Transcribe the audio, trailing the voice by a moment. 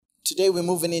Today we're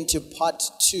moving into part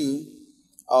 2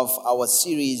 of our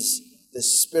series, The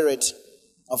Spirit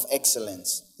of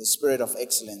Excellence. The Spirit of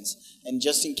Excellence. And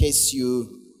just in case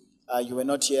you were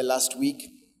not here last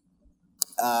week,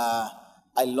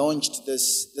 I launched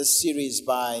this series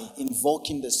by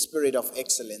invoking the Spirit of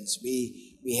Excellence.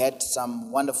 We had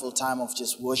some wonderful time of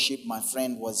just worship. My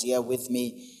friend was here with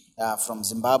me from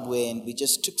Zimbabwe, and we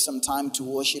just took some time to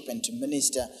worship and to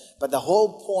minister. But the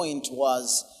whole point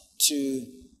was to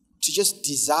just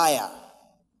desire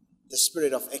the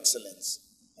Spirit of Excellence.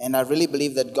 And I really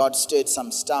believe that God stirred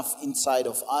some stuff inside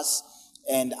of us.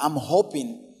 And I'm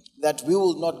hoping that we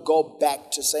will not go back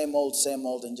to same old,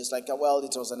 and just like, well,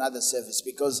 it was another service.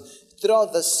 Because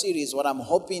throughout this series, what I'm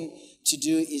hoping to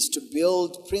do is to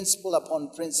build principle upon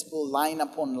principle, line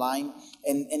upon line,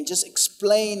 and just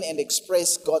explain and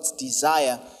express God's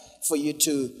desire for you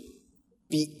to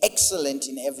be excellent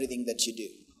in everything that you do.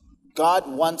 God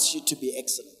wants you to be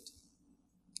excellent.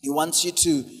 He wants you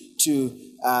to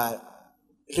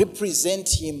represent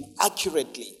Him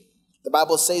accurately. The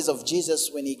Bible says of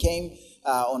Jesus when He came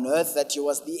on earth that He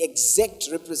was the exact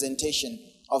representation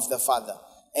of the Father.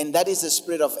 And that is the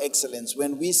Spirit of Excellence.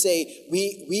 When we say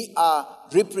we are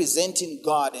representing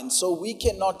God, and so we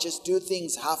cannot just do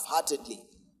things half-heartedly.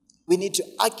 We need to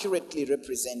accurately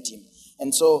represent Him.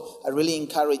 And so I really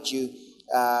encourage you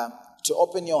to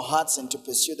open your hearts and to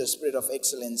pursue the Spirit of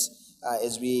Excellence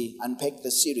as we unpack the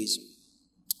series.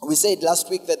 We said last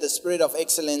week that the Spirit of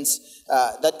Excellence,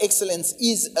 that excellence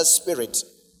is a spirit.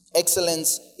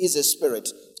 Excellence is a spirit,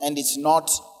 and it's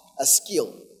not a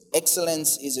skill.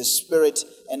 Excellence is a spirit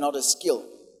and not a skill.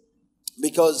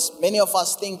 Because many of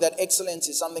us think that excellence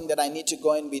is something that I need to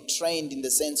go and be trained in the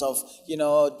sense of,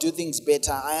 do things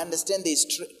better. I understand there's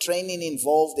training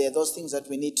involved. There are those things that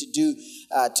we need to do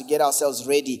to get ourselves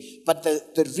ready. But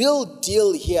the real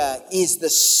deal here is the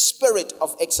spirit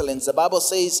of excellence. The Bible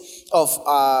says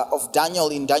of Daniel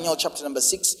in Daniel chapter number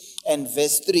 6 and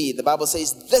verse 3. The Bible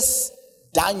says, this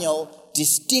Daniel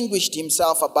distinguished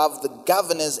himself above the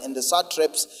governors and the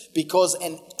satraps because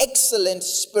an excellent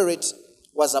spirit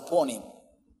was upon him.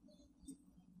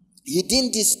 He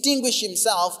didn't distinguish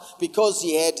himself because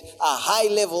he had a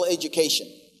high-level education.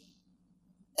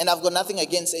 And I've got nothing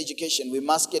against education. We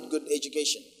must get good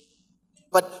education.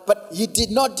 But he did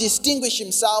not distinguish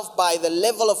himself by the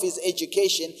level of his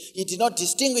education. He did not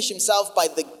distinguish himself by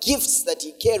the gifts that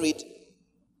he carried.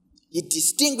 He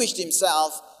distinguished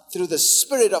himself through the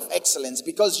spirit of excellence,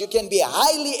 because you can be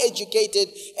highly educated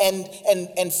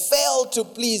and fail to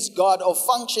please God or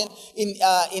function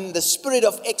in the spirit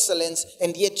of excellence,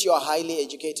 and yet you are highly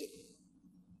educated.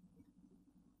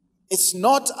 It's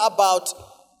not about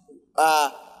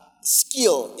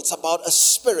skill, it's about a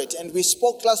spirit. And we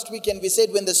spoke last week and we said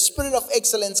when the spirit of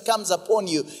excellence comes upon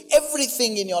you,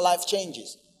 everything in your life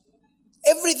changes.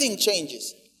 Everything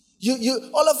changes. You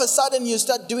all of a sudden you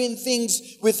start doing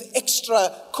things with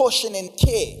extra caution and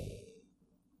care.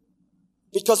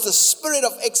 Because the spirit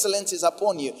of excellence is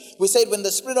upon you. We said when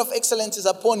the spirit of excellence is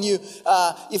upon you,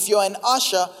 if you're an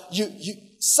usher, you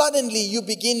suddenly you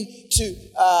begin to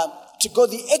go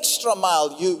the extra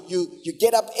mile. You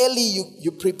get up early,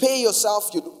 you prepare yourself,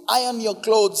 you iron your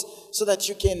clothes so that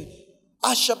you can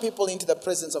usher people into the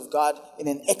presence of God in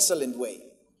an excellent way.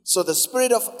 So the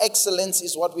spirit of excellence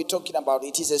is what we're talking about.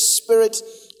 It is a spirit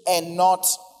and not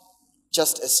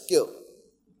just a skill.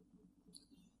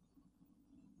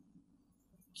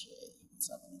 Okay,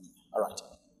 what's happening here? All right.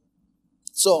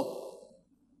 So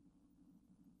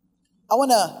I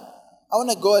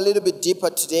wanna go a little bit deeper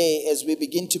today as we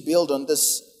begin to build on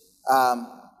this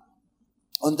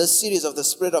series of the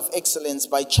Spirit of Excellence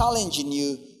by challenging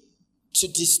you to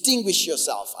distinguish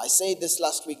yourself. I said this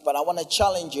last week, but I want to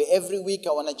challenge you. Every week,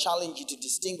 I want to challenge you to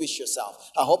distinguish yourself.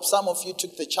 I hope some of you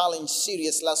took the challenge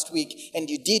serious last week and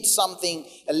you did something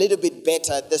a little bit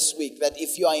better this week. That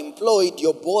if you are employed,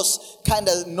 your boss kind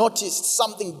of noticed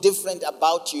something different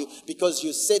about you because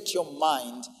you set your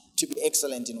mind to be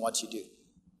excellent in what you do.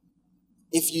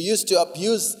 If you used to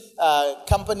abuse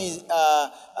company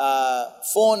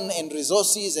phone and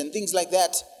resources and things like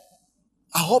that,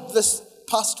 I hope this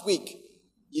past week,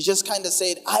 you just kind of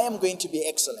said, I am going to be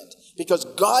excellent because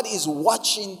God is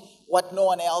watching what no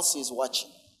one else is watching.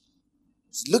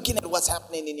 He's looking at what's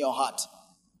happening in your heart.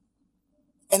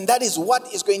 And that is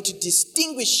what is going to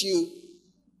distinguish you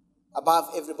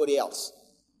above everybody else.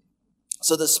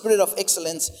 So the spirit of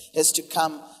excellence has to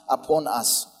come upon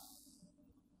us.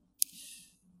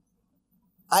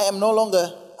 I am no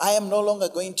longer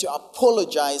going to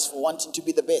apologize for wanting to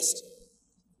be the best.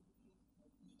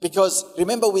 Because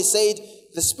remember we said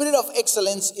the spirit of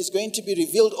excellence is going to be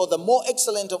revealed, or the more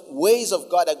excellent of ways of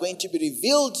God are going to be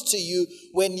revealed to you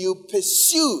when you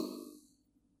pursue,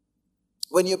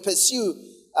 when you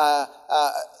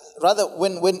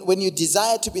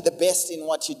desire to be the best in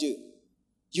what you do.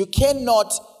 You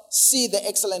cannot see the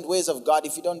excellent ways of God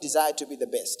if you don't desire to be the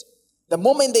best. The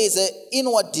moment there is an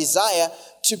inward desire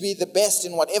to be the best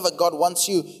in whatever God wants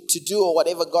you to do or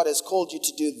whatever God has called you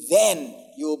to do, then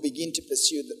you will begin to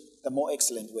pursue the more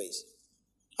excellent ways.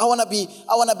 I want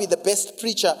to be the best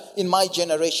preacher in my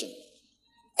generation.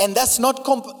 And that's not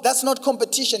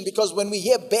competition, because when we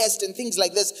hear best and things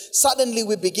like this, suddenly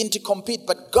we begin to compete.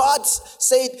 But God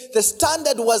said the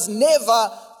standard was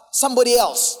never somebody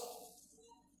else.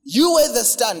 You were the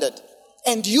standard,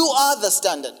 and you are the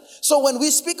standard. So when we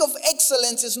speak of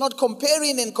excellence, it's not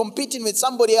comparing and competing with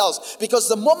somebody else, because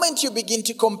the moment you begin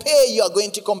to compare, you are going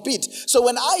to compete. So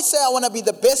when I say I want to be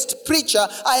the best preacher,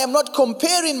 I am not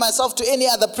comparing myself to any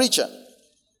other preacher.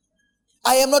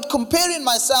 I am not comparing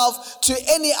myself to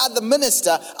any other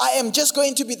minister. I am just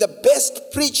going to be the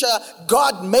best preacher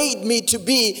God made me to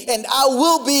be, and I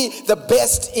will be the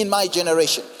best in my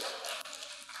generation.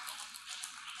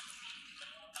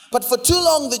 But for too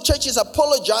long, the church is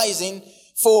apologizing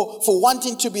for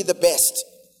wanting to be the best.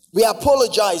 We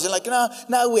apologize and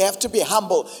now we have to be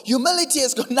humble. Humility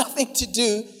has got nothing to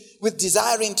do with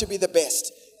desiring to be the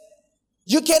best.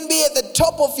 You can be at the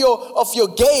top of your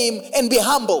game and be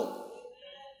humble.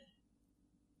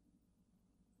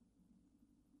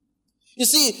 You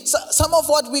see, some of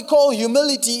what we call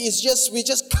humility is we're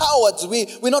just cowards.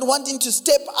 We're not wanting to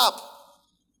step up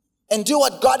and do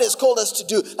what God has called us to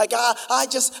do.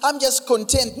 I'm just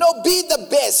content. No, be the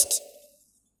best.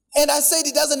 And I said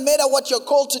it doesn't matter what you're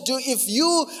called to do. If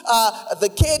you are the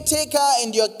caretaker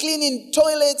and you're cleaning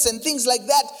toilets and things like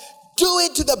that, do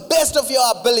it to the best of your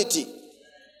ability.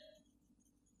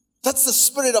 That's the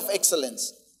spirit of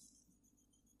excellence.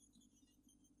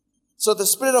 So the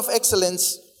spirit of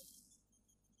excellence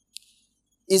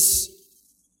is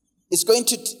going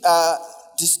to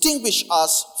distinguish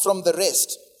us from the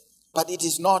rest. But it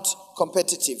is not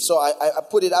competitive. So I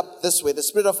put it up this way. The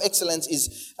spirit of excellence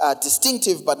is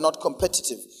distinctive but not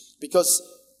competitive. Because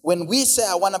when we say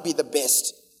I want to be the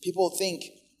best, people think,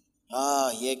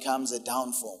 here comes a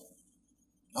downfall.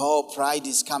 Oh, pride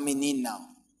is coming in now.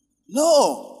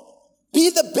 No. Be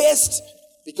the best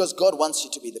because God wants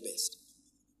you to be the best.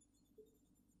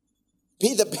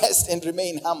 Be the best and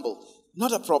remain humble.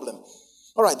 Not a problem.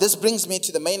 All right, this brings me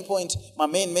to the main point, my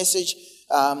main message.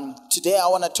 Today I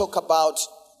want to talk about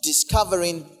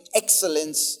discovering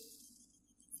excellence,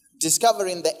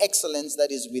 discovering the excellence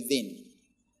that is within.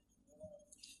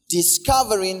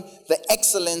 Discovering the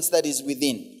excellence that is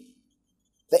within.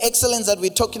 The excellence that we're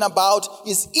talking about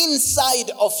is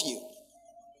inside of you.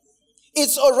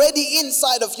 It's already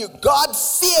inside of you. God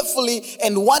fearfully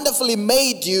and wonderfully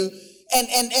made you,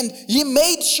 and He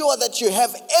made sure that you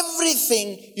have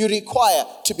everything you require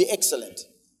to be excellent.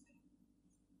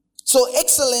 So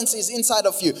excellence is inside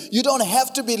of you. You don't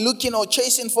have to be looking or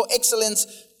chasing for excellence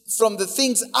from the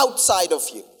things outside of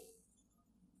you.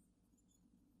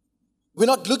 We're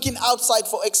not looking outside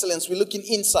for excellence. We're looking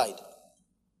inside.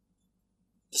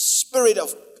 The Spirit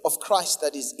of Christ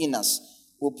that is in us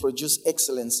will produce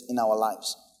excellence in our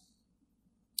lives.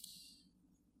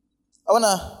 I want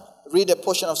to read a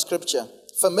portion of Scripture,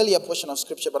 familiar portion of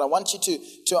Scripture, but I want you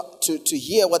to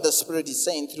hear what the Spirit is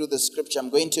saying through the Scripture. I'm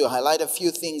going to highlight a few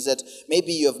things that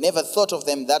maybe you have never thought of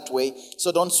them that way.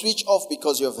 So don't switch off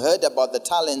because you've heard about the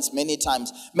talents many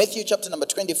times. Matthew chapter number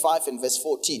 25 and verse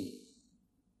 14.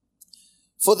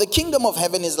 For the kingdom of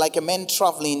heaven is like a man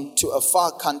traveling to a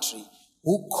far country,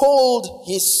 who called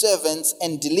his servants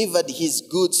and delivered his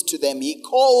goods to them. He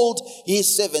called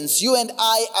his servants. You and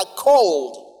I are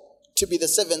called to be the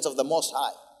servants of the Most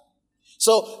High.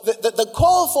 So the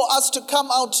call for us to come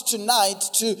out tonight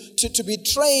to be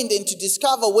trained and to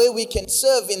discover where we can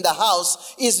serve in the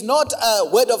house is not a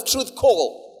word of truth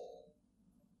call.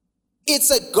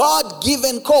 It's a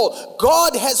God-given call.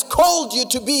 God has called you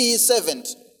to be His servant.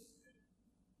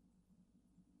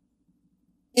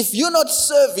 If you're not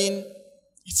serving,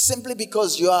 it's simply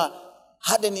because you are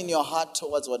hardening your heart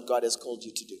towards what God has called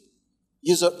you to do.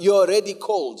 You're already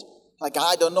called. Like,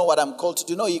 I don't know what I'm called to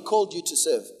do. No, He called you to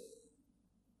serve.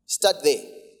 Start there.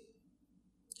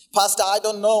 Pastor, I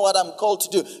don't know what I'm called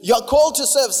to do. You're called to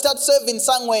serve. Start serving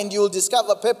somewhere and you'll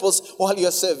discover purpose while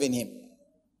you're serving Him.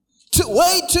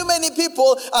 Way too many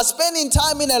people are spending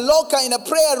time in a locker, in a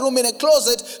prayer room, in a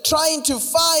closet, trying to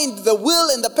find the will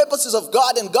and the purposes of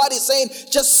God. And God is saying,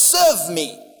 just serve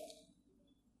me.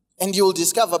 And you'll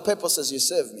discover purpose as you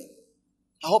serve me.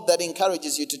 I hope that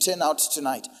encourages you to turn out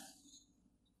tonight.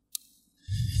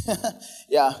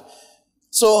 Yeah.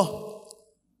 So,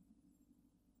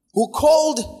 who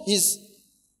called his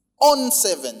own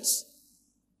servants.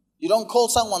 You don't call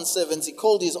someone servants, he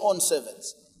called his own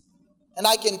servants. And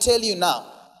I can tell you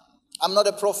now, I'm not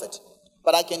a prophet,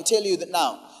 but I can tell you that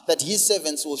now that his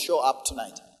servants will show up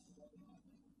tonight.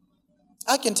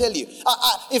 I can tell you.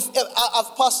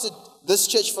 I've pastored this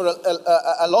church for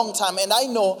a long time, and I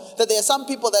know that there are some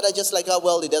people that are just like, oh,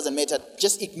 well, it doesn't matter.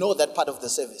 Just ignore that part of the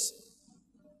service.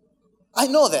 I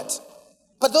know that.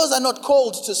 But those are not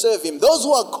called to serve him. Those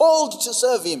who are called to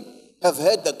serve him have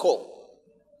heard the call.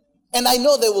 And I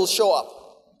know they will show up.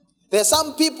 There are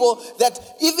some people that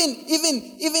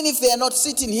even if they are not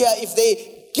sitting here, if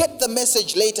they get the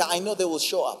message later, I know they will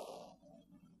show up.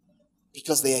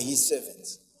 Because they are his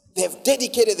servants. They have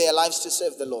dedicated their lives to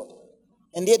serve the Lord.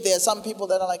 And yet there are some people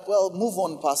that are like, well, move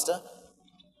on, Pastor.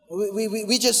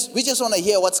 We just want to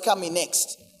hear what's coming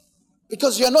next.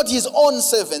 Because you are not his own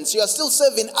servants. You are still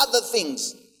serving other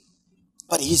things.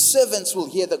 But his servants will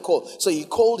hear the call. So he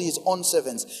called his own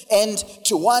servants. And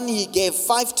to one he gave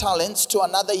 5 talents. To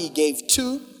another he gave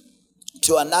 2.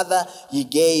 To another he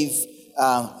gave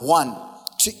 1.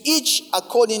 To each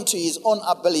according to his own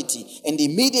ability. And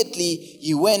immediately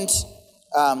he went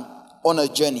on a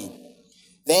journey.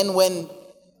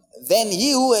 Then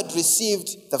he who had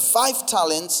received the 5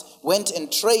 talents went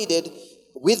and traded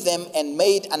with them and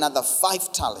made another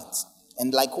 5 talents.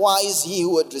 And likewise, he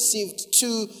who had received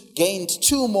 2 gained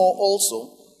 2 more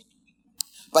also.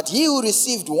 But he who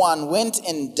received 1 went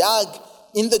and dug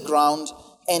in the ground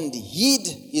and hid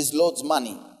his Lord's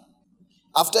money.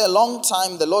 After a long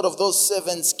time, the Lord of those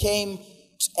servants came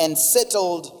and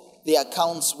settled the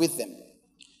accounts with them.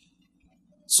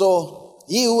 So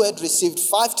he who had received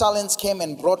 5 talents came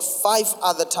and brought 5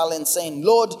 other talents, saying,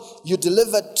 Lord, you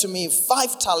delivered to me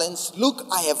 5 talents. Look,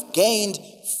 I have gained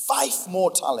 5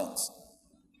 more talents.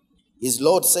 His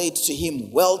Lord said to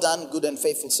him, well done, good and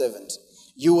faithful servant.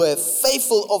 You were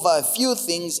faithful over a few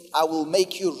things. I will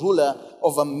make you ruler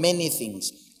over many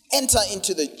things. Enter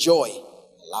into the joy.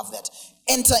 I love that.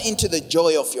 Enter into the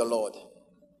joy of your Lord.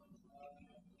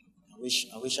 I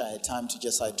wish I had time to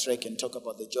just sidetrack and talk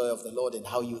about the joy of the Lord and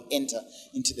how you enter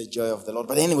into the joy of the Lord.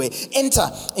 But anyway, enter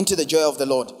into the joy of the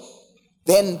Lord.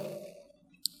 Then,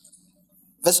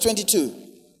 verse 22.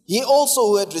 He also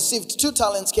who had received 2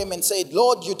 talents came and said,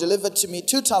 Lord, you delivered to me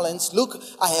 2 talents. Look,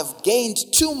 I have gained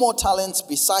 2 more talents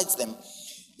besides them.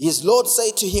 His Lord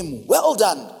said to him, well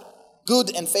done,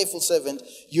 good and faithful servant.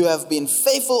 You have been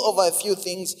faithful over a few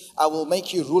things. I will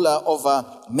make you ruler over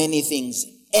many things.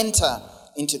 Enter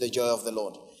into the joy of the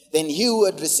Lord. Then he who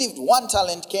had received 1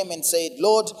 talent came and said,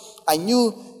 Lord, I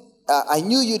knew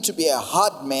you to be a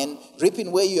hard man,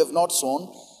 reaping where you have not sown,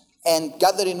 and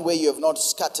gathering where you have not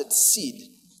scattered seed.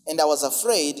 And I was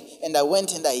afraid, and I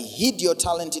went and I hid your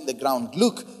talent in the ground.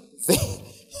 Look,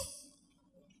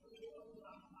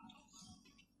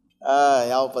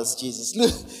 help us, Jesus.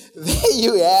 Look, there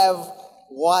you have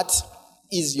what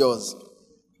is yours.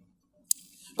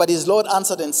 But his Lord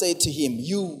answered and said to him,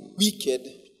 you wicked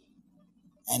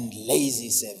and lazy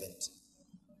servant.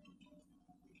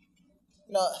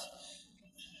 Now,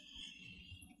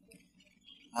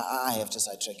 I have to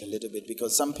sidetrack a little bit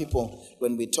because some people,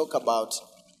 when we talk about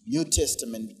New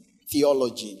Testament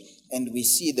theology and we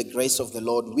see the grace of the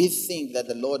Lord, we think that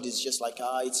the Lord is just like,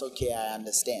 it's okay, I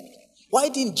understand. Why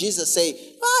didn't Jesus say,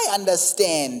 I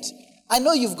understand? I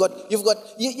know you've got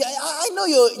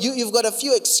a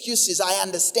few excuses. I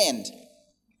understand.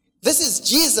 This is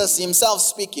Jesus himself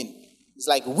speaking. It's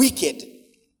like wicked.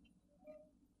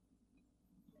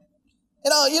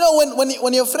 You know,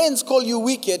 when your friends call you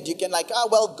wicked, you can like,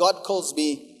 well, God calls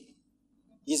me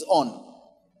his own.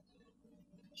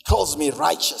 He calls me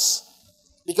righteous.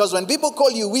 Because when people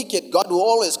call you wicked, God will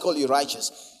always call you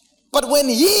righteous. But when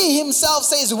he himself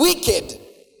says wicked,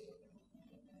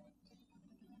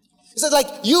 he says like,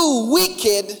 you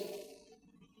wicked,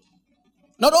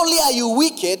 not only are you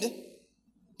wicked,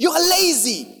 you are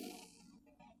lazy.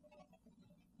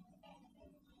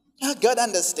 God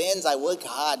understands I work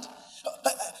hard.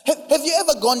 Have you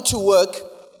ever gone to work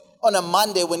on a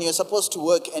Monday when you're supposed to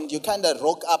work and you kind of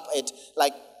rock up at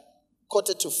like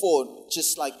 3:45,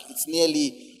 just like it's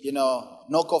nearly,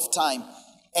 knock off time.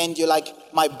 And you're like,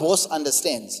 my boss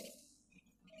understands.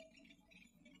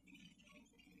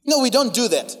 No, we don't do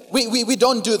that. We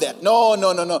don't do that. No.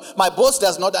 My boss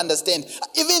does not understand.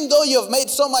 Even though you have made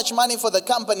so much money for the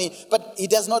company, but he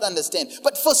does not understand.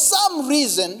 But for some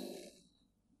reason,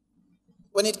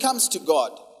 when it comes to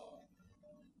God,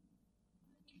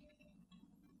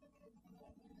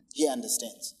 he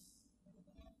understands.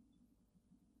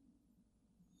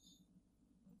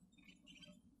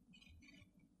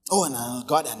 Oh, no,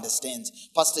 God understands.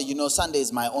 Pastor, Sunday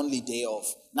is my only day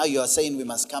off. Now you are saying we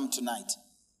must come tonight.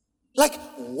 Like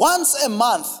once a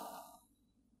month.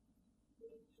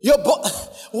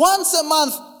 Once a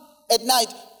month at night.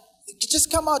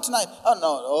 Just come out tonight. Oh,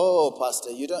 no. Oh, Pastor,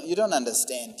 you don't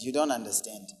understand. You don't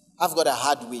understand. I've got a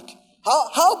hard week.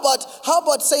 How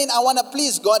about saying I want to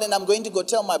please God and I'm going to go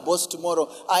tell my boss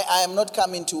tomorrow I am not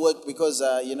coming to work because,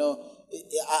 I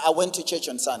went to church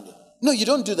on Sunday. No, you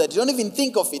don't do that. You don't even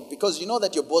think of it because you know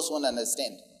that your boss won't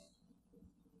understand.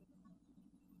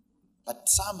 But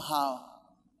somehow,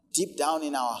 deep down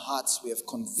in our hearts, we have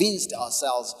convinced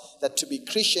ourselves that to be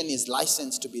Christian is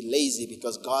licensed to be lazy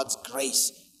because God's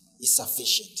grace is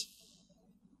sufficient.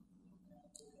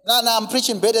 Now, I'm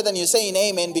preaching better than you saying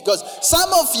amen because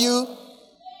some of you,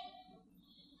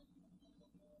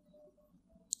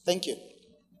 thank you.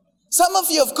 Some of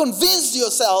you have convinced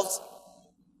yourselves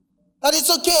that it's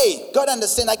okay. God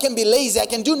understands. I can be lazy. I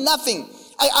can do nothing.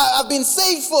 I've been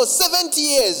saved for 70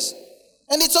 years.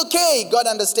 And it's okay. God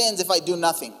understands if I do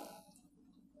nothing.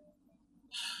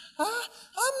 I'm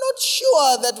not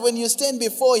sure that when you stand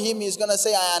before him, he's going to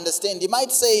say, I understand. He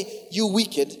might say, you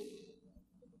wicked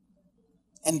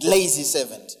and lazy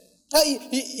servant.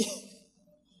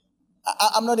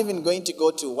 I'm not even going to go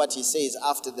to what he says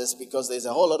after this because there's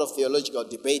a whole lot of theological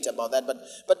debate about that. But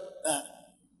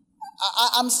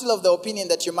I'm still of the opinion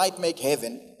that you might make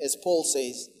heaven, as Paul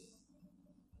says.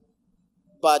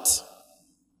 But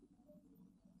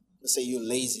let's say you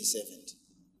lazy servant.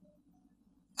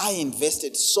 I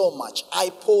invested so much.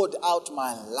 I poured out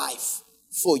my life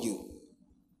for you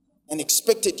and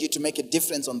expected you to make a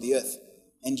difference on the earth.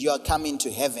 And you are coming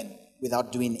to heaven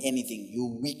without doing anything.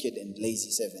 You wicked and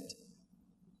lazy servant.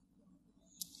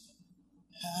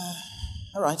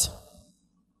 All right.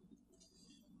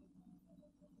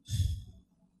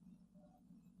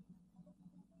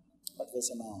 What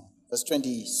verse am I on? Verse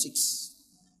 26.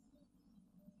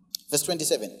 Verse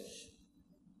 27.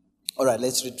 All right,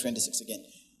 let's read 26 again.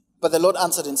 But the Lord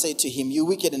answered and said to him, you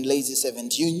wicked and lazy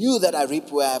servant, you knew that I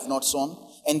reap where I have not sown,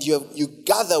 and you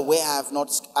gather where I have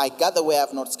not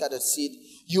scattered seed.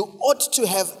 You ought to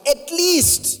have at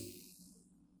least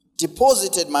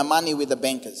deposited my money with the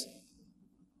bankers.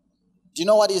 Do you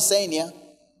know what he's saying here?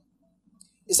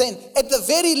 He's saying, at the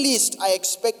very least, I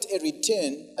expect a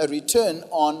return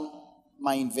on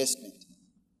my investment.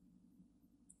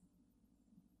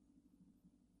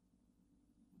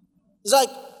 It's like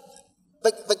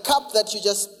the cup that you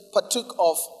just partook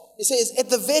of. He says, at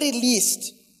the very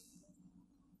least,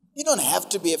 you don't have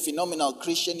to be a phenomenal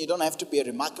Christian. You don't have to be a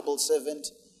remarkable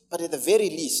servant. But at the very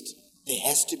least, there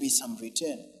has to be some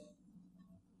return.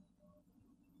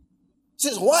 He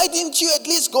says, why didn't you at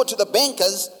least go to the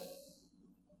bankers?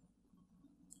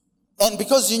 And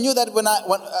because you knew that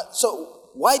so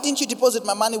why didn't you deposit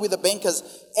my money with the bankers?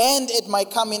 And at my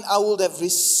coming, I would have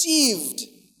received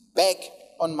back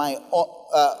on my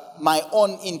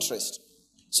own interest.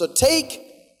 So take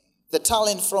the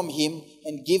talent from him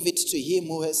and give it to him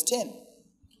who has 10.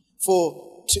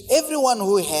 For to everyone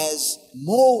who has,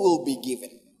 more will be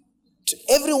given. To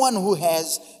everyone who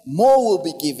has, more will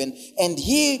be given. And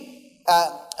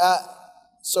I've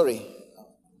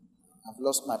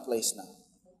lost my place now.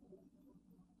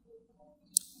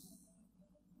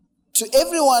 To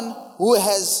everyone who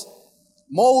has,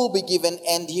 more will be given,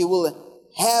 and he will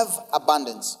have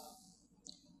abundance.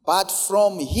 But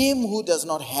from him who does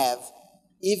not have,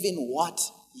 even what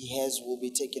he has will be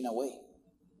taken away.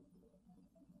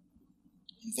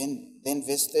 And then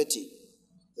verse 30.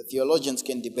 The theologians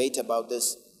can debate about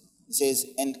this. It says,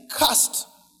 and cast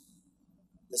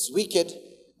this wicked,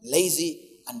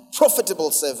 lazy,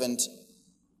 unprofitable servant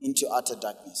into utter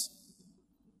darkness.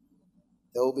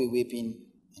 There will be weeping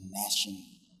and gnashing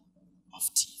of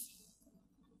teeth.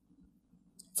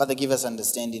 Father, give us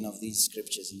understanding of these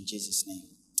scriptures in Jesus' name.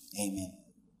 Amen.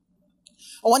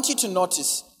 I want you to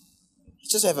notice, I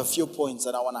just have a few points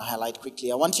that I want to highlight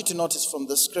quickly. I want you to notice from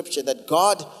the scripture that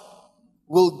God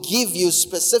will give you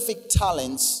specific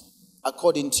talents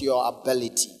according to your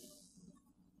ability.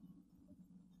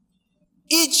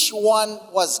 Each one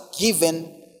was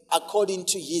given according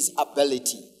to his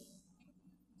ability.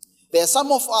 There are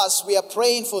some of us, we are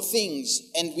praying for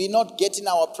things and we're not getting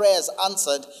our prayers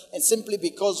answered, and simply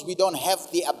because we don't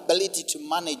have the ability to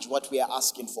manage what we are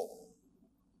asking for.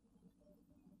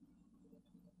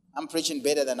 I'm preaching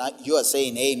better than you are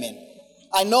saying amen.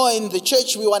 I know in the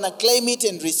church we want to claim it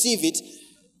and receive it,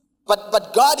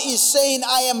 but God is saying,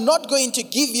 I am not going to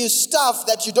give you stuff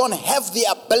that you don't have the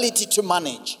ability to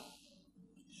manage.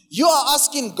 You are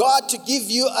asking God to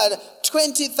give you a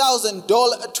 20,000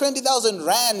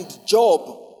 rand job,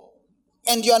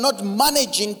 and you are not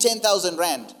managing 10,000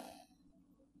 rand.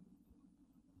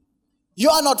 You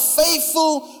are not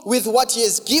faithful with what He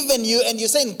has given you, and you're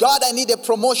saying, God, I need a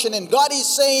promotion. And God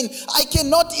is saying, I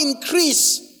cannot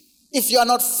increase if you are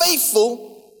not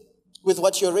faithful with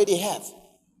what you already have.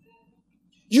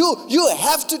 You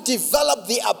have to develop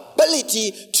the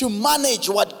ability to manage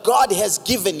what God has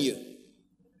given you.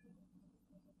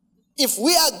 If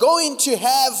we are going to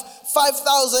have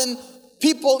 5,000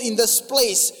 people in this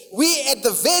place, we at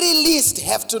the very least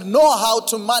have to know how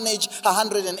to manage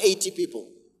 180 people.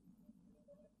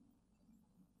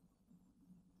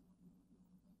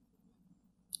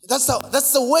 That's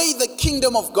the way the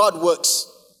kingdom of God works.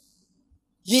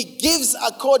 He gives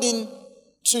according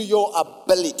to your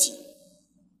ability.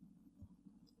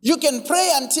 You can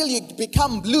pray until you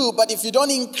become blue, but if you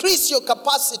don't increase your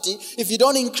capacity, if you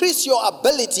don't increase your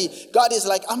ability, God is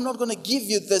like, I'm not going to give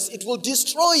you this. It will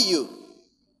destroy you.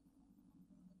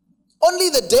 Only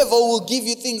the devil will give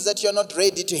you things that you're not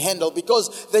ready to handle,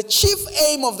 because the chief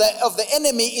aim of the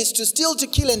enemy is to steal, to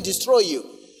kill, and destroy you.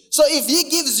 So if he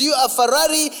gives you a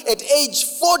Ferrari at age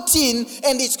 14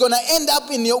 and it's going to end up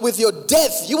with your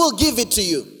death, he will give it to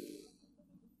you.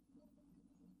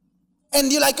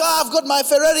 And you're like, oh, I've got my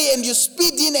Ferrari, and you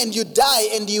speed in and you die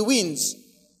and he wins.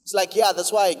 It's like, yeah,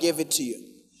 that's why I gave it to you.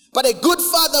 But a good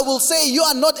father will say, you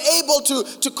are not able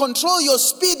to control your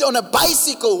speed on a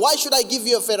bicycle. Why should I give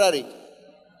you a Ferrari?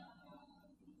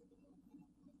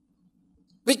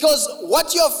 Because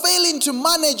what you're failing to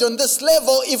manage on this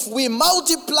level, if we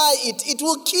multiply it, it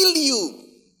will kill you.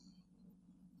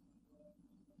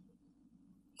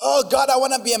 Oh God, I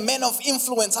want to be a man of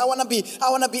influence. I want to be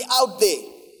out there.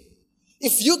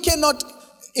 If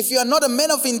you are not a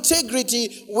man of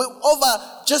integrity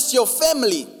over just your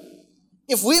family,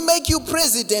 if we make you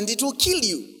president, it will kill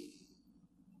you.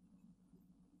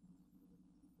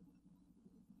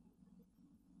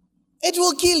 It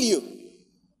will kill you.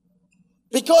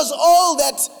 Because all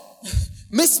that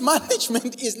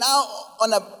mismanagement is now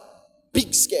on a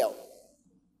big scale.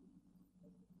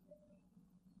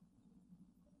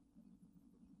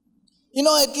 You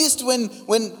know, at least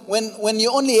when you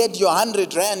only had your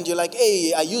 100 rand, you're like,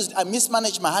 hey, I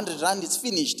mismanaged my 100 rand, it's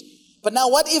finished. But now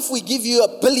what if we give you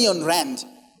 1 billion rand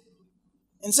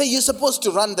and say you're supposed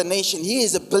to run the nation? Here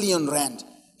is 1 billion rand.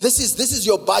 This is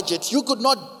your budget. You could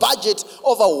not budget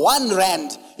over 1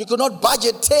 rand. You could not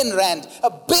budget 10 rand.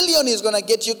 1 billion is going to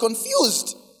get you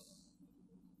confused.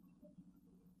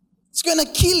 It's going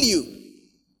to kill you.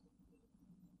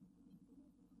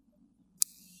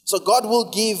 So God will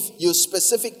give you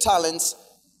specific talents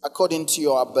according to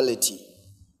your ability.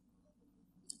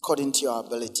 According to your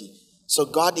ability. So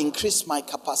God increased my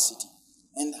capacity.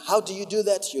 And how do you do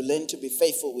that? You learn to be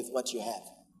faithful with what you have.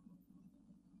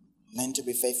 Learn to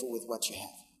be faithful with what you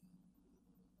have.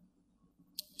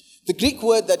 The Greek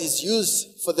word that is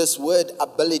used for this word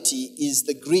ability is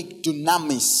the Greek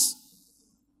dunamis.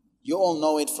 You all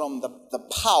know it from the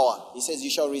power. He says you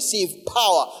shall receive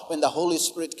power when the Holy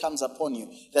Spirit comes upon you.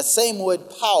 The same word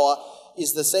power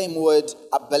is the same word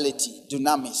ability,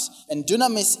 dunamis. And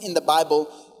dunamis in the Bible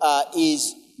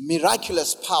is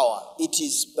miraculous power. It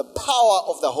is the power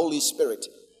of the Holy Spirit.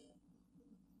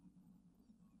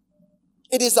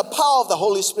 It is the power of the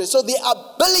Holy Spirit. So the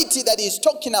ability that he's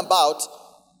talking about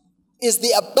is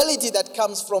the ability that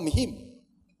comes from Him.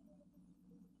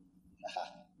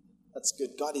 That's good.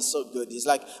 God is so good. He's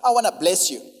like, I want to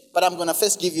bless you, but I'm going to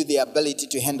first give you the ability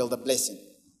to handle the blessing.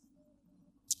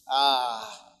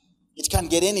 It can't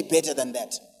get any better than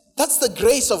that. That's the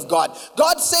grace of God.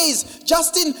 God says,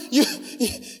 Justin, you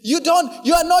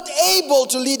are not able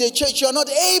to lead a church. You are not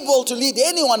able to lead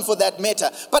anyone for that matter.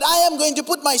 But I am going to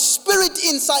put my spirit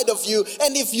inside of you.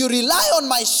 And if you rely on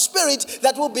my spirit,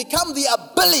 that will become the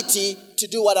ability to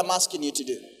do what I'm asking you to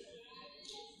do.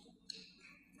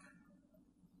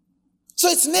 So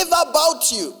it's never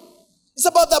about you. It's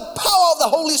about the power of the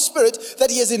Holy Spirit that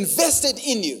He has invested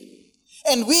in you.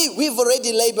 And we've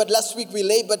already labored, last week we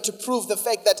labored to prove the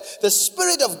fact that the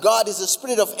Spirit of God is a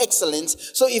spirit of excellence.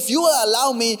 So if you will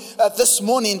allow me this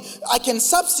morning, I can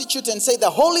substitute and say the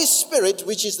Holy Spirit,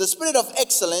 which is the spirit of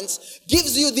excellence,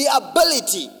 gives you the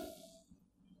ability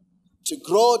to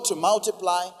grow, to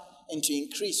multiply, and to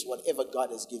increase whatever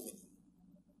God has given you.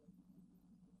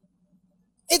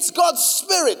 It's God's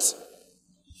Spirit.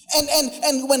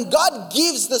 And when God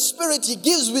gives the Spirit, He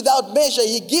gives without measure.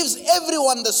 He gives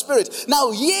everyone the Spirit.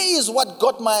 Now, here is what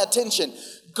got my attention.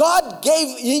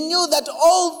 He knew that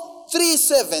all 3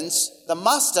 servants, the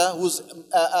master who's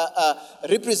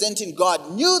representing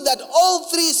God, knew that all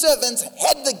 3 servants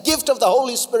had the gift of the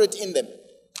Holy Spirit in them.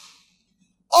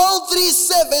 All 3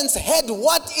 servants had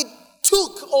what it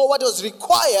took or what was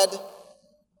required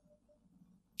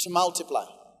to multiply.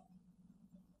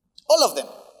 All of them.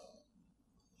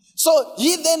 So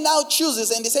he then now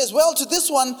chooses and he says, well, to this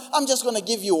one, I'm just going to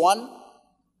give you 1.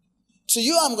 To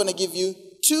you, I'm going to give you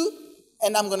 2.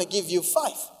 And I'm going to give you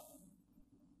 5.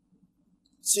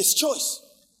 It's his choice.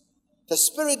 The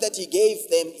spirit that he gave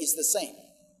them is the same.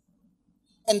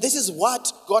 And this is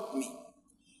what got me.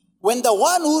 When the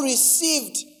one who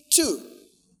received 2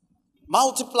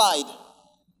 multiplied,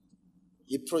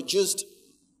 he produced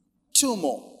 2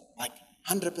 more, like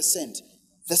 100%.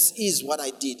 This is what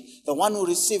I did. The one who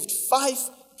received 5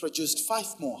 produced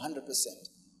 5 more, 100%.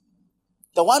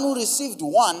 The one who received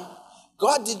 1,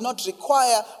 God did not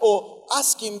require or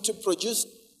ask him to produce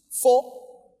 4.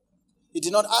 He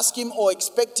did not ask him or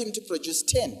expect him to produce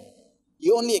 10.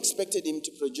 He only expected him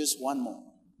to produce 1 more.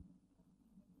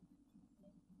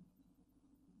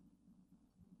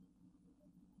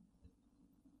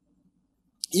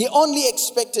 He only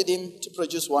expected him to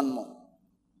produce 1 more.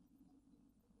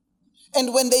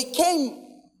 And when they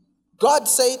came, God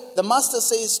said, the master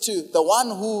says to the one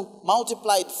who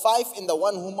multiplied 5 and the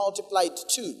one who multiplied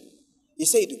 2, he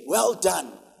said, well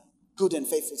done, good and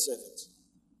faithful servant.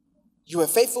 You were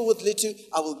faithful with little,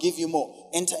 I will give you more.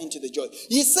 Enter into the joy.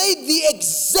 He said the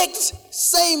exact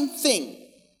same thing.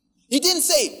 He didn't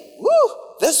say,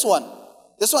 woo, this one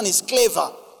is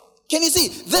clever. Can you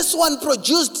see? This one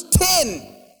produced 10.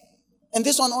 And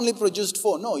this one only produced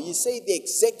 4. No, he said the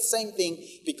exact same thing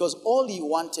because all he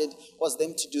wanted was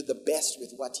them to do the best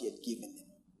with what he had given them.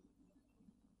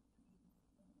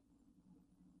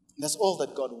 That's all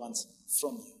that God wants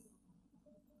from you.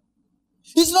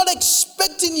 He's not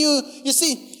expecting you. You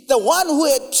see, the one who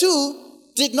had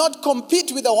 2 did not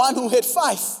compete with the one who had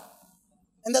 5.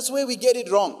 And that's where we get it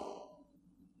wrong.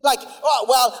 Like, oh,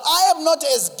 well, I am not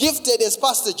as gifted as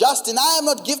Pastor Justin. I am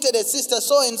not gifted as Sister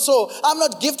so-and-so. I'm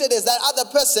not gifted as that other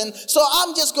person. So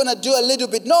I'm just going to do a little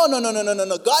bit. No.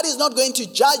 God is not going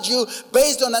to judge you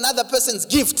based on another person's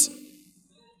gift.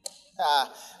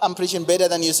 I'm preaching better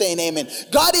than you saying amen.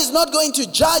 God is not going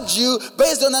to judge you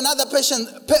based on another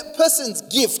person's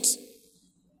gift.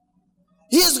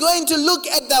 He is going to look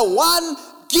at the one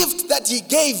gift that he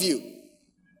gave you.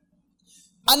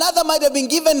 Another might have been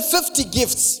given 50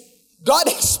 gifts. God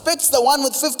expects the one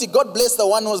with 50. God bless the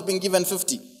one who has been given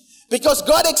 50. Because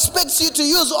God expects you to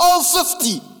use all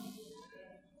 50.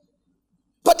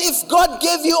 But if God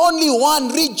gave you only 1,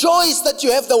 rejoice that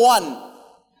you have the 1.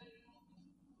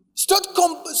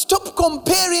 Stop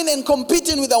comparing and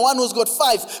competing with the one who's got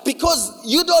 5. Because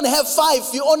you don't have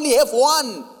 5, you only have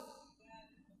 1.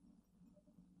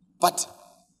 But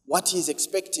what he's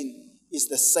expecting is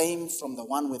the same from the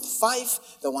one with 5,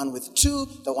 the one with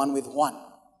 2, the one with 1.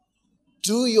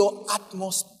 Do your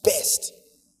utmost best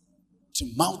to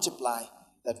multiply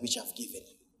that which I've given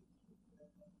you.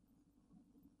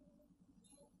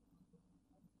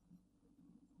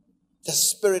 The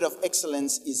spirit of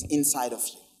excellence is inside of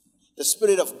you. The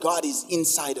Spirit of God is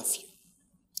inside of you.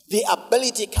 The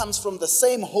ability comes from the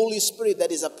same Holy Spirit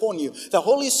that is upon you. The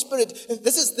Holy Spirit,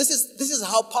 this is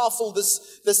how powerful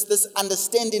this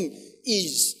understanding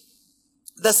is.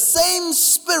 The same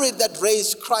Spirit that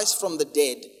raised Christ from the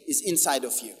dead is inside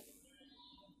of you.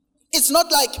 It's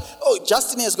not like, oh,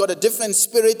 Justin has got a different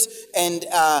spirit and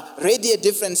Reddy a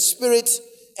different spirit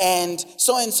and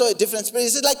so a different spirit.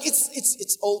 It's like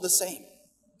it's all the same.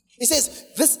 He says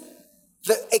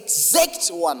the exact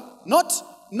one, not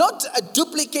a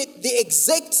duplicate, the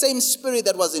exact same spirit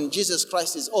that was in Jesus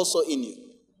Christ is also in you.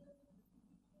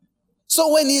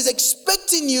 So when he's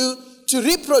expecting you to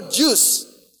reproduce,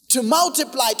 to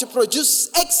multiply, to produce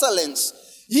excellence,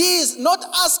 he is not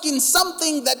asking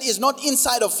something that is not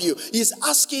inside of you. He's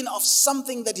asking of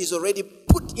something that is already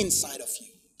put inside of you.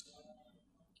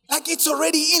 Like it's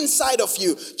already inside of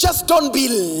you. Just don't be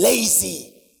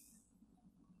lazy.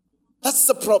 That's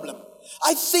the problem.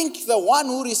 I think the one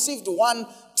who received 1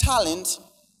 talent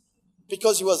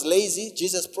because he was lazy,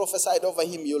 Jesus prophesied over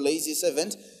him, you lazy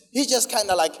servant. He just kind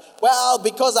of like, well,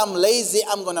 because I'm lazy,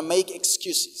 I'm going to make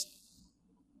excuses.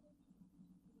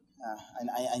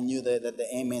 I knew that the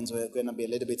amens were going to be a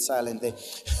little bit silent there.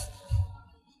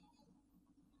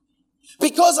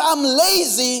 Because I'm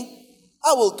lazy,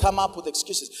 I will come up with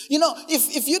excuses. You know,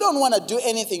 if you don't want to do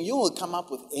anything, you will come up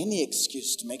with any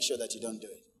excuse to make sure that you don't do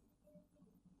it.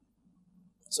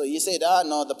 So he said,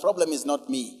 no, the problem is not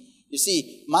me. You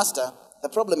see, Master, the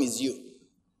problem is you.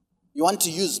 You want to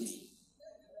use me.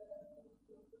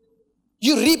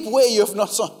 You reap where you have not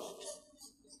sown.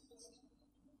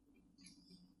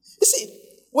 You see,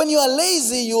 when you are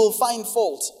lazy, you will find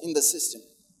fault in the system.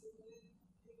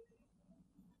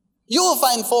 You will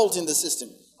find fault in the system.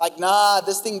 Like, nah,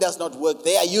 this thing does not work.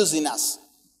 They are using us.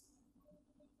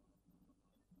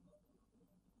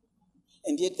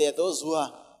 And yet there are those who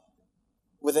are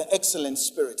with an excellent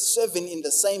spirit, serving in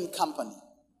the same company.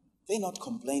 They're not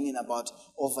complaining about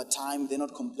overtime. They're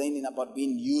not complaining about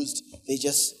being used. They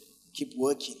just keep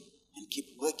working and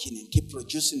keep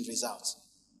producing results.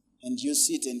 And you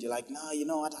sit and you're like, no, you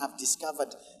know what? I've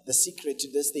discovered the secret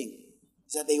to this thing.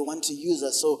 Is that they want to use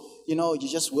us. So, you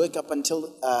just work up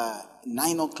until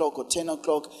 9 o'clock or 10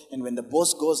 o'clock. And when the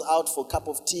boss goes out for a cup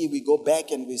of tea, we go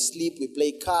back and we sleep. We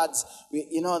play cards.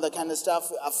 That kind of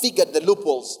stuff. I figured the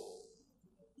loopholes.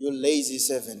 You lazy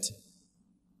servant.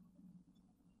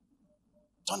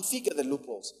 Don't figure the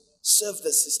loopholes. Serve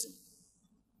the system.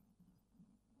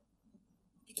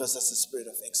 Because that's the spirit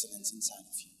of excellence inside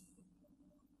of you.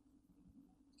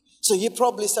 So he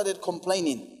probably started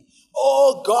complaining.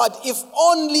 Oh God, if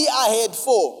only I had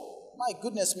 4. My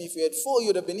goodness me, if you had 4,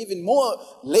 you'd have been even more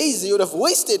lazy. You'd have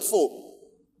wasted 4.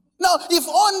 Now, if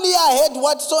only I had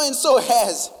what so-and-so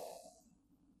has.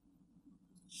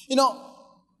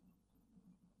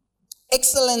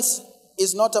 Excellence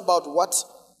is not about what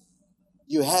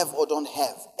you have or don't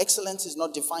have. Excellence is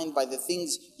not defined by the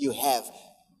things you have,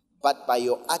 but by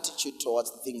your attitude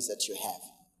towards the things that you have.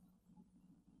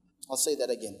 I'll say that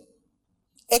again.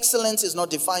 Excellence is not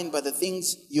defined by the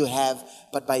things you have,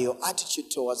 but by your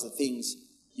attitude towards the things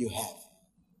you have.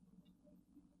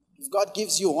 If God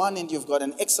gives you 1 and you've got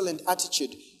an excellent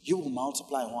attitude, you will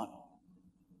multiply 1.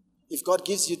 If God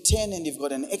gives you 10 and you've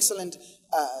got an excellent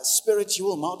spirit, you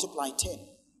will multiply 10.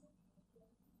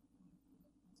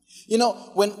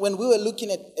 When we were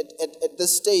looking at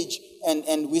this stage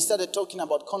and we started talking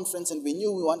about conference and we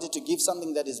knew we wanted to give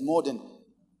something that is modern,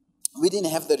 we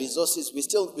didn't have the resources. We're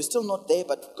still not there,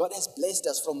 but God has blessed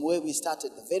us from where we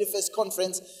started. The very first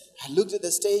conference, I looked at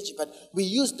the stage, but we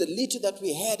used the little that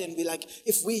we had and we're like,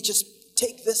 if we just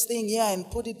take this thing here and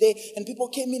put it there, and people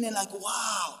came in and like,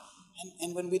 wow.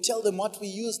 And when we tell them what we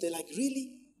used, they're like,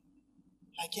 really?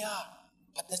 Like, yeah,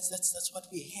 but that's what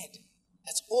we had.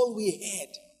 That's all we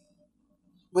had.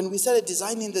 When we started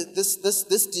designing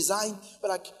this design, we're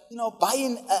like,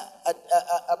 buying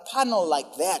a panel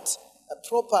like that, a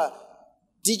proper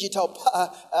digital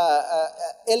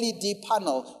LED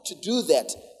panel to do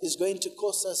that is going to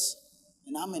cost us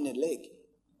an arm and a leg.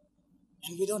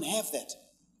 And we don't have that.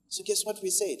 So guess what we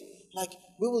said? Like,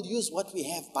 we will use what we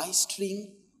have. Buy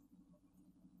string.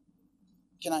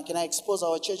 Can I expose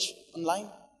our church online?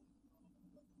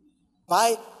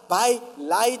 Buy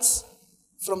lights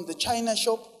from the China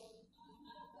shop.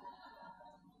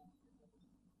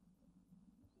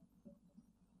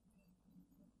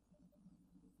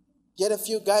 Get a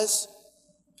few guys,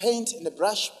 paint and a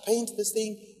brush, paint this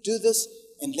thing, do this,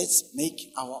 and let's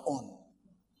make our own.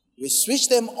 We switch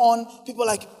them on. People are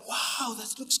like, wow,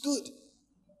 that looks good.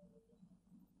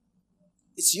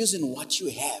 It's using what you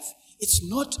have. It's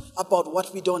not about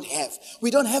what we don't have.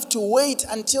 We don't have to wait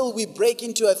until we break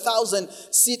into a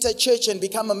 1,000-seater church and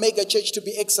become a mega church to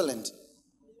be excellent.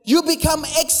 You become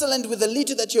excellent with the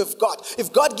little that you have got.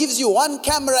 If God gives you 1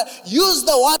 camera, use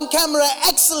the 1 camera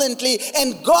excellently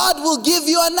and God will give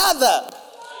you another.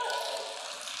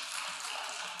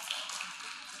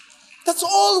 That's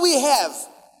all we have.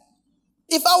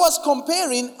 If I was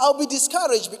comparing, I'll be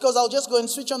discouraged because I'll just go and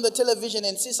switch on the television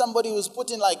and see somebody who's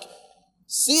putting like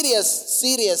serious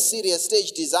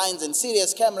stage designs and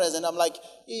serious cameras, and I'm like,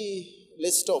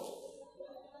 let's stop.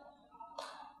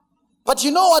 But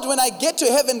you know what? When I get to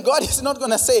heaven, God is not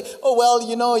going to say, oh, well,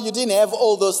 you didn't have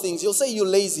all those things. He'll say, you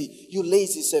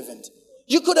lazy servant.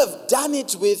 You could have done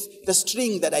it with the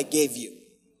string that I gave you.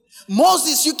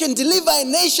 Moses, you can deliver a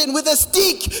nation with a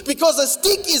stick because a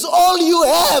stick is all you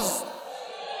have.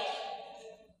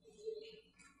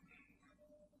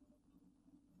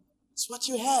 It's what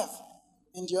you have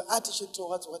and your attitude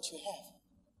towards what you have.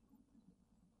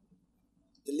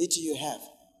 The little you have.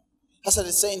 I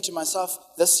started saying to myself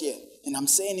this year, and I'm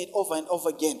saying it over and over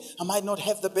again. I might not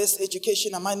have the best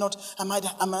education. I might not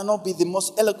be the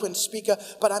most eloquent speaker,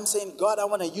 but I'm saying, God, I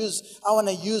want to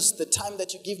use the time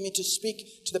that you give me to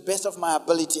speak to the best of my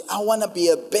ability. I want to be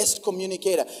a best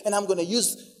communicator, and I'm going to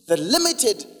use the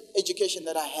limited education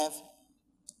that I have,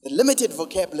 the limited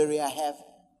vocabulary I have,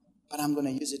 but I'm going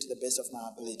to use it to the best of my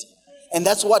ability. And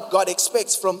that's what God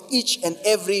expects from each and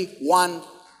every one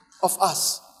of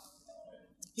us.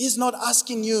 He's not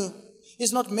asking you,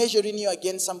 he's not measuring you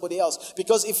against somebody else.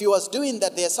 Because if he was doing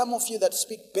that, there are some of you that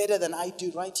speak better than I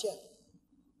do right here.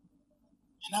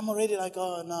 And I'm already like,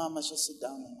 oh, no, I must just sit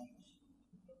down.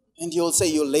 And you'll say,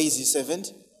 you lazy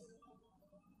servant.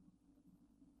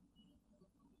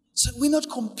 So we're not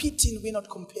competing, we're not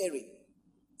comparing.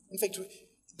 In fact,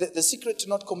 The secret to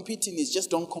not competing is just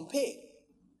don't compare.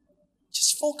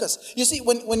 Just focus. You see,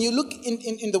 when you look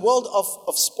in the world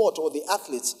of sport or the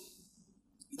athletes,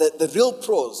 the real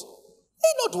pros,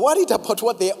 they're not worried about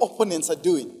what their opponents are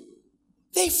doing.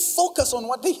 They focus on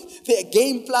what their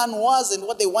game plan was and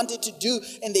what they wanted to do,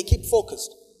 and they keep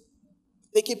focused.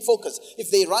 They keep focused. If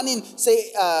they run in,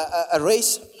 say, a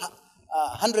race,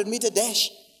 100-meter dash,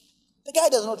 the guy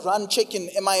does not run checking,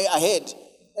 am I ahead?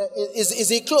 Is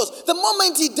he close? The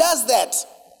moment he does that,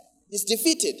 he's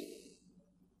defeated.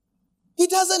 He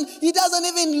doesn't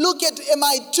even look at, am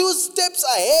I 2 steps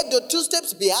ahead or 2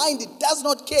 steps behind? He does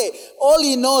not care. All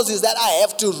he knows is that I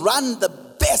have to run the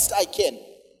best I can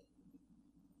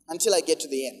until I get to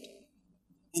the end.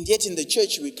 And yet in the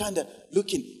church, we kind of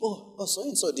looking, oh,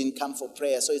 so-and-so didn't come for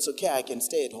prayer, so it's okay, I can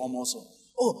stay at home also.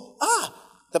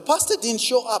 The pastor didn't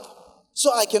show up,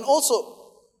 so I can also.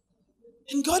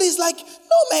 And God is like,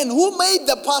 no man, who made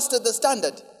the pastor the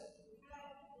standard?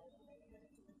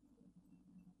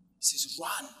 He says,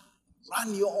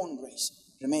 run your own race.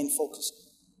 Remain focused.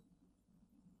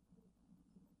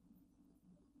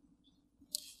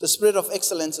 The spirit of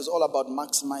excellence is all about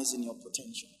maximizing your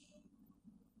potential.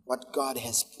 What God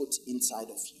has put inside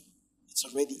of you. It's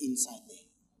already inside there.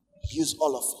 Use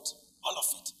all of it. All of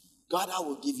it. God, I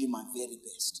will give you my very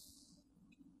best.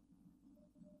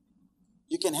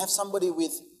 You can have somebody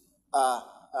with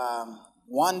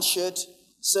one shirt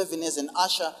serving as an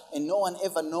usher, and no one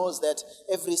ever knows that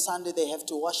every Sunday they have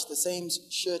to wash the same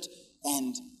shirt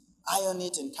and iron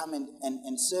it and come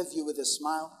and serve you with a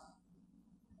smile.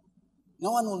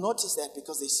 No one will notice that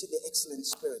because they see the excellent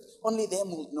spirit. Only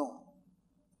them will know.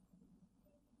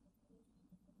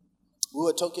 We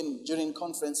were talking during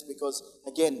conference because,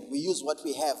 again, we use what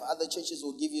we have. Other churches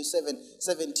will give you seven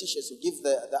t-shirts. We'll give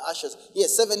the ushers,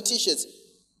 7 t-shirts,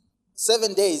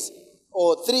 7 days,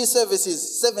 or 3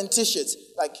 services, 7 t-shirts.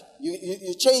 Like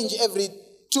you change every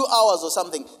 2 hours or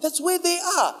something. That's where they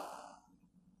are.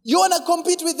 You want to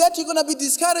compete with that, you're going to be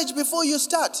discouraged before you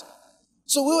start.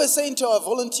 So we were saying to our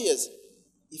volunteers,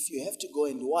 if you have to go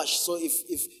and wash, so if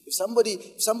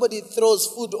somebody throws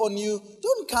food on you,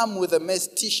 don't come with a mess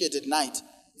t-shirt at night.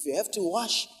 If you have to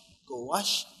wash, go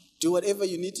wash. Do whatever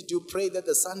you need to do. Pray that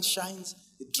the sun shines.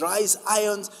 It dries,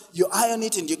 irons. You iron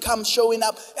it and you come showing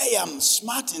up. Hey, I'm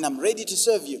smart and I'm ready to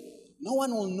serve you. No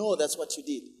one will know that's what you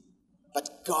did.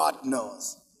 But God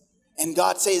knows. And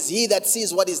God says, he that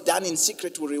sees what is done in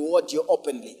secret will reward you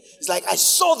openly. It's like, I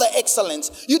saw the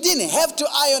excellence. You didn't have to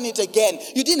iron it again.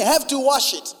 You didn't have to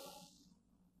wash it.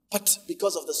 But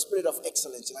because of the spirit of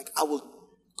excellence, like, I will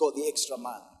go the extra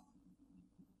mile.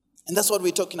 And that's what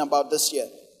we're talking about this year.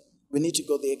 We need to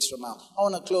go the extra mile. I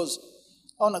want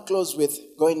to close with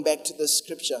going back to the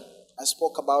scripture. I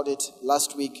spoke about it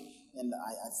last week, and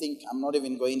I think I'm not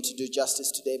even going to do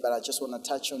justice today, but I just want to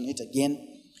touch on it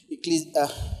again.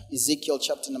 Ezekiel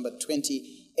chapter number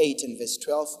 28 and verse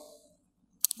 12.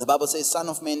 The Bible says, Son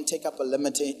of man, take up a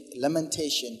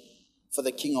lamentation for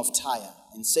the king of Tyre,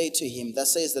 and say to him,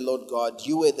 thus says the Lord God,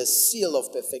 you were the seal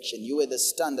of perfection, you were the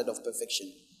standard of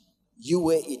perfection. You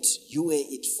were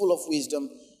it, full of wisdom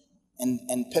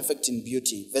and perfect in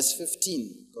beauty. Verse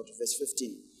 15, go to verse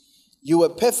 15. You were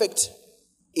perfect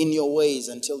in your ways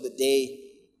until the day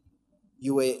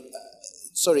you were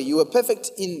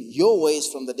perfect in your ways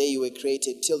from the day you were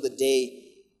created till the day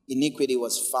iniquity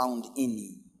was found in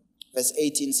you. Verse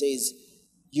 18 says,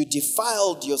 you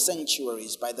defiled your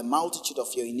sanctuaries by the multitude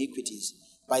of your iniquities,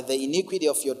 by the iniquity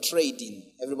of your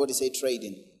trading. Everybody say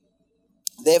trading.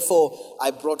 Therefore,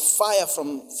 I brought fire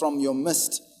from your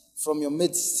midst.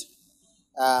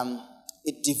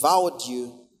 It devoured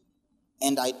you,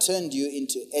 and I turned you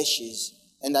into ashes,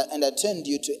 and I turned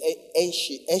you to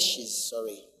ashes,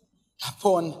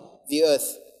 upon the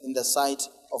earth in the sight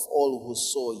of all who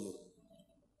saw you.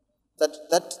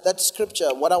 That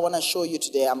scripture, what I want to show you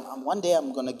today, one day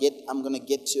I'm gonna get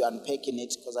to unpacking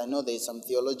it, because I know there's some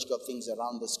theological things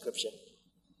around the scripture.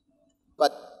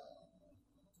 But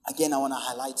again, I want to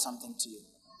highlight something to you.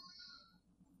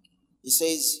 He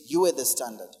says, you were the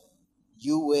standard.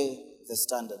 You were the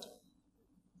standard.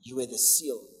 You were the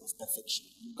seal of perfection.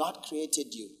 God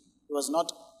created you. He was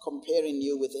not comparing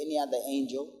you with any other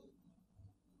angel.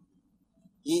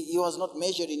 He was not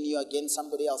measuring you against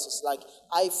somebody else. It's like,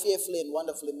 I fearfully and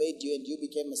wonderfully made you, and you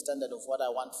became a standard of what I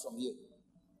want from you.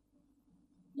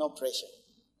 No pressure.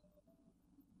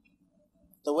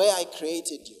 The way I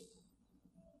created you.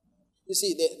 You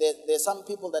see, there's some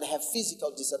people that have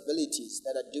physical disabilities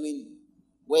that are doing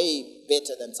way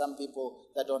better than some people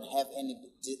that don't have any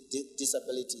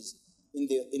disabilities in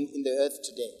the earth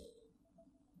today.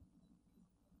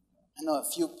 I know a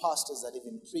few pastors that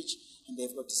even preach and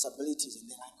they've got disabilities and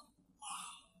they're like,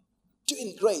 wow,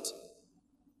 doing great.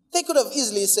 They could have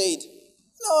easily said,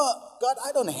 no, God,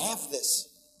 I don't have this.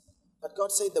 But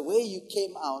God said, the way you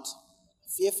came out,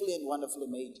 fearfully and wonderfully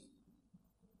made you.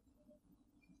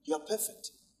 You're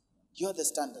perfect. You're the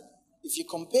standard. If you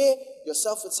compare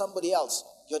yourself with somebody else,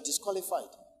 you're disqualified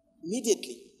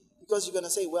immediately. Because you're going to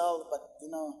say, well, but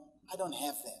I don't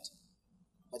have that.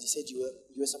 But he said you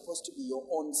were supposed to be your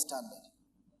own standard.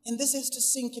 And this has to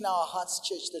sink in our hearts,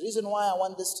 church. The reason why I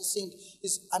want this to sink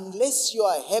is unless you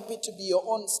are happy to be your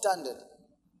own standard,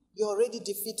 you're already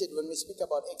defeated when we speak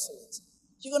about excellence.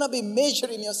 You're going to be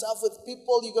measuring yourself with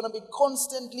people. You're going to be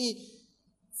constantly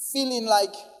feeling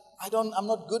like, I'm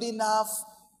not good enough.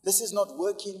 This is not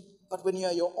working. But when you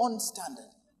are your own standard,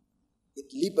 it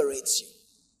liberates you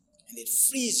and it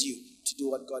frees you to do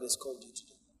what God has called you to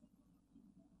do.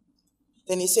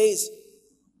 Then he says,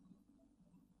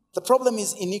 the problem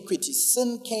is iniquity.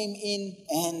 Sin came in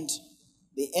and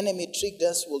the enemy tricked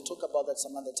us. We'll talk about that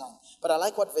some other time. But I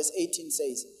like what verse 18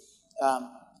 says,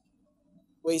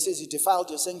 where he says, you defiled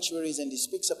your sanctuaries, and he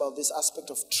speaks about this aspect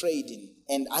of trading.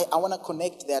 And I want to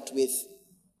connect that with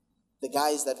the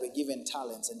guys that were given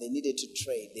talents and they needed to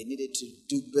trade. They needed to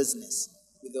do business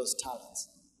with those talents.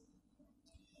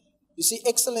 You see,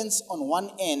 excellence on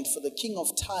one end for the king of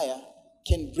Tyre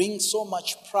can bring so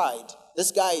much pride.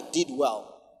 This guy did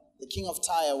well. The king of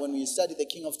Tyre, when we studied the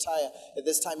king of Tyre, at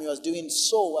this time he was doing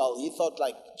so well. He thought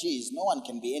like, geez, no one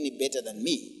can be any better than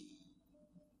me.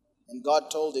 And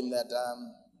God told him that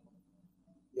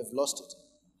you've lost it.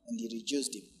 And he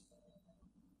reduced him.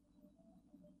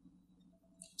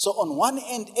 So on one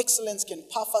end, excellence can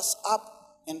puff us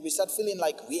up and we start feeling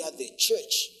like we are the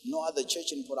church. No other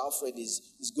church in Port Alfred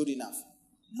is good enough.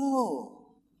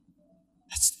 No.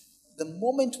 That's the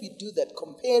moment we do that,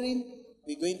 comparing,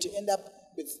 we're going to end up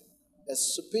with a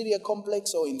superior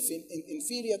complex or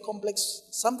inferior complex,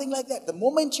 something like that. The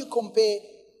moment you compare,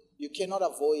 you cannot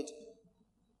avoid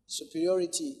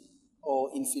superiority or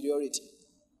inferiority.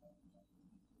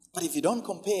 But if you don't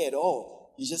compare at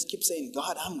all, you just keep saying,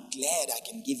 God, I'm glad I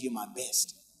can give you my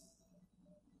best.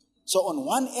 So on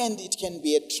one end, it can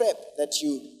be a trap that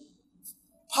you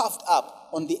puffed up.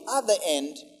 On the other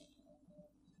end,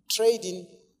 trading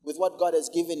with what God has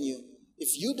given you,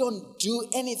 if you don't do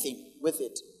anything with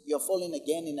it, you're falling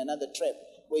again in another trap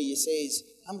where he says,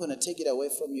 I'm going to take it away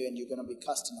from you and you're going to be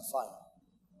cast in a fire.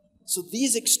 So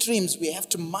these extremes, we have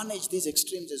to manage these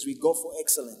extremes as we go for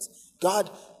excellence. God,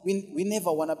 we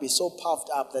never want to be so puffed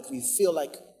up that we feel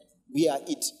like we are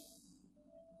it.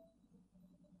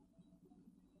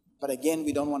 But again,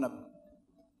 we don't want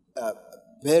to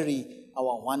bury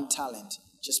our one talent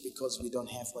just because we don't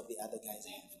have what the other guys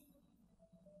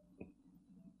have.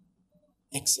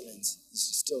 Excellence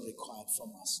is still required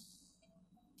from us.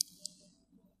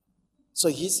 So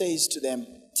he says to them,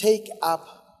 take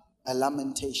up a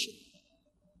lamentation.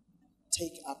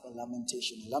 Take up a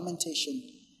lamentation. Lamentation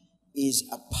is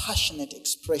a passionate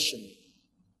expression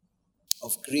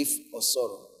of grief or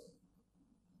sorrow.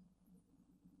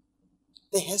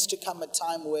 There has to come a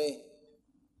time where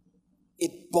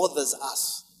it bothers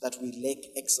us that we lack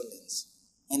excellence.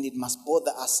 And it must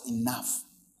bother us enough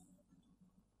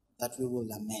that we will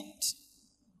lament.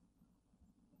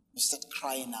 We start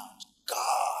crying out,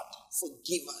 God,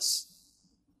 forgive us.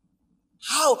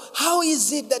 How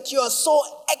is it that you are so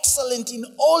excellent in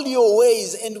all your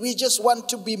ways and we just want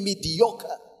to be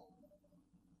mediocre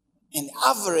and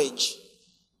average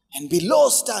and below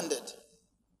standard?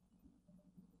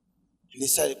 And they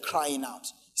started crying out.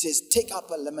 He says, take up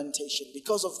a lamentation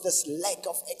because of this lack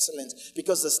of excellence.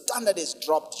 Because the standard is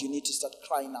dropped, you need to start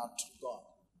crying out to God.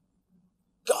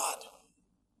 God.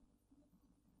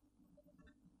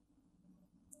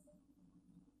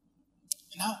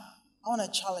 Now, I want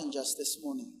to challenge us this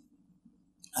morning.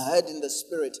 I heard in the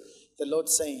Spirit the Lord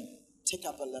saying, take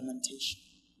up a lamentation.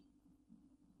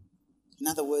 In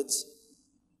other words,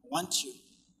 I want you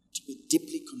to be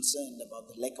deeply concerned about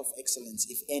the lack of excellence,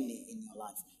 if any, in your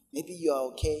life. Maybe you are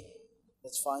okay,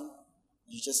 that's fine.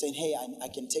 You're just saying, hey, I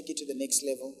can take it to the next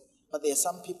level. But there are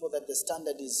some people that the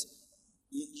standard is,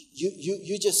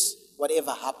 you just,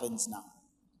 whatever happens now.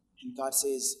 And God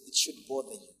says, it should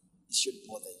bother you. It should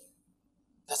bother you.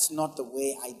 That's not the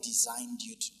way I designed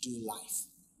you to do life.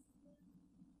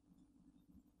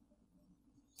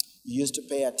 You used to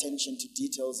pay attention to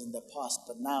details in the past,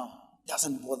 but now it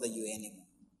doesn't bother you anymore.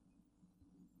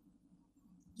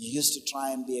 You used to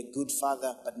try and be a good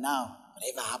father, but now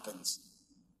whatever happens,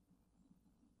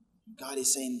 God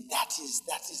is saying that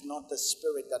is not the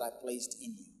spirit that I placed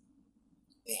in you.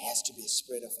 There has to be a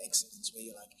spirit of excellence where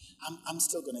you're like, I'm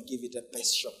still going to give you the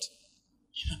best shot.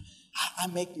 I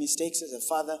make mistakes as a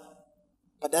father,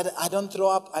 but that I don't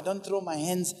throw my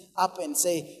hands up and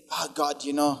say, God,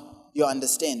 you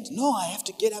understand. No, I have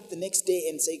to get up the next day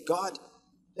and say, God,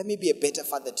 let me be a better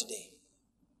father today.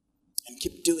 And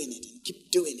keep doing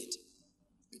it.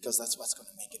 Because that's what's going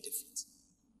to make a difference.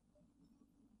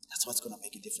 That's what's going to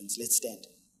make a difference. Let's stand.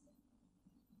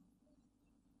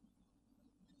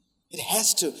 It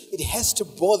has to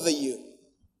bother you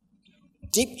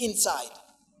deep inside,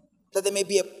 that there may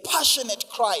be a passionate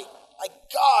cry, like,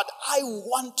 God, I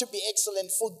want to be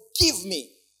excellent. Forgive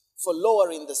me for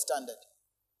lowering the standard,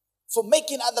 for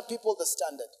making other people the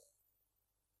standard,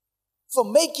 for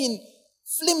making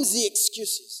flimsy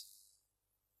excuses.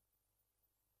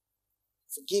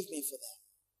 Forgive me for that.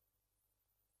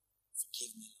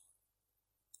 Forgive me.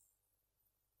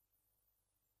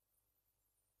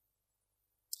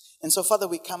 And so, Father,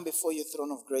 we come before your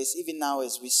throne of grace, even now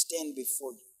as we stand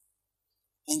before you,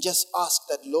 and just ask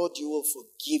that, Lord, you will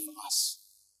forgive us.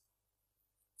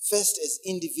 First as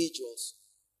individuals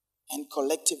and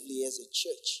collectively as a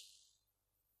church,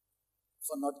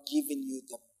 for not giving you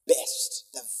the best,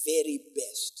 the very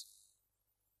best.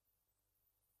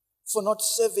 For not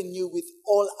serving you with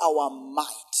all our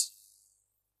might.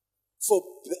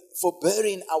 For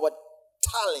burying our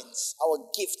talents, our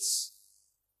gifts.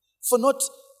 For not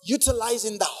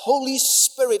utilizing the Holy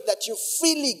Spirit that you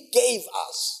freely gave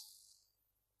us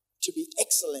to be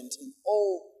excellent in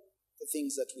all the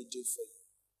things that we do for you.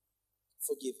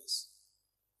 Forgive us.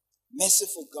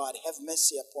 Merciful God, have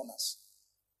mercy upon us.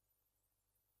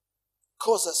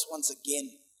 Cause us once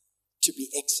again to be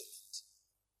excellent.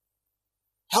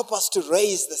 Help us to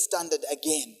raise the standard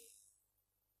again.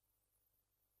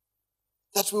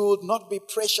 That we would not be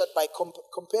pressured by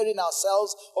comparing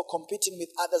ourselves or competing with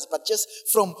others, but just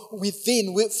from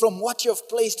within, from what you have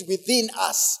placed within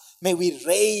us, may we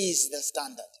raise the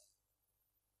standard.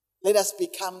 Let us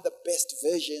become the best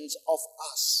versions of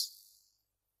us,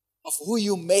 of who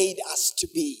you made us to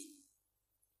be.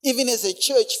 Even as a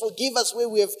church, forgive us where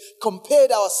we have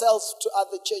compared ourselves to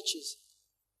other churches.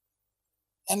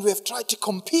 And we have tried to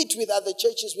compete with other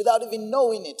churches without even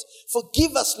knowing it.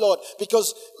 Forgive us, Lord,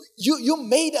 because you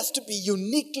made us to be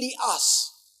uniquely us.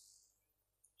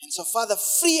 And so, Father,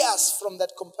 free us from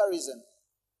that comparison.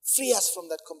 Free us from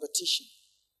that competition.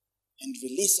 And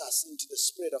release us into the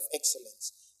spirit of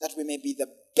excellence, that we may be the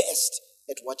best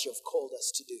at what you have called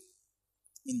us to do.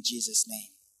 In Jesus'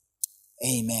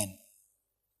 name. Amen.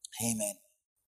 Amen.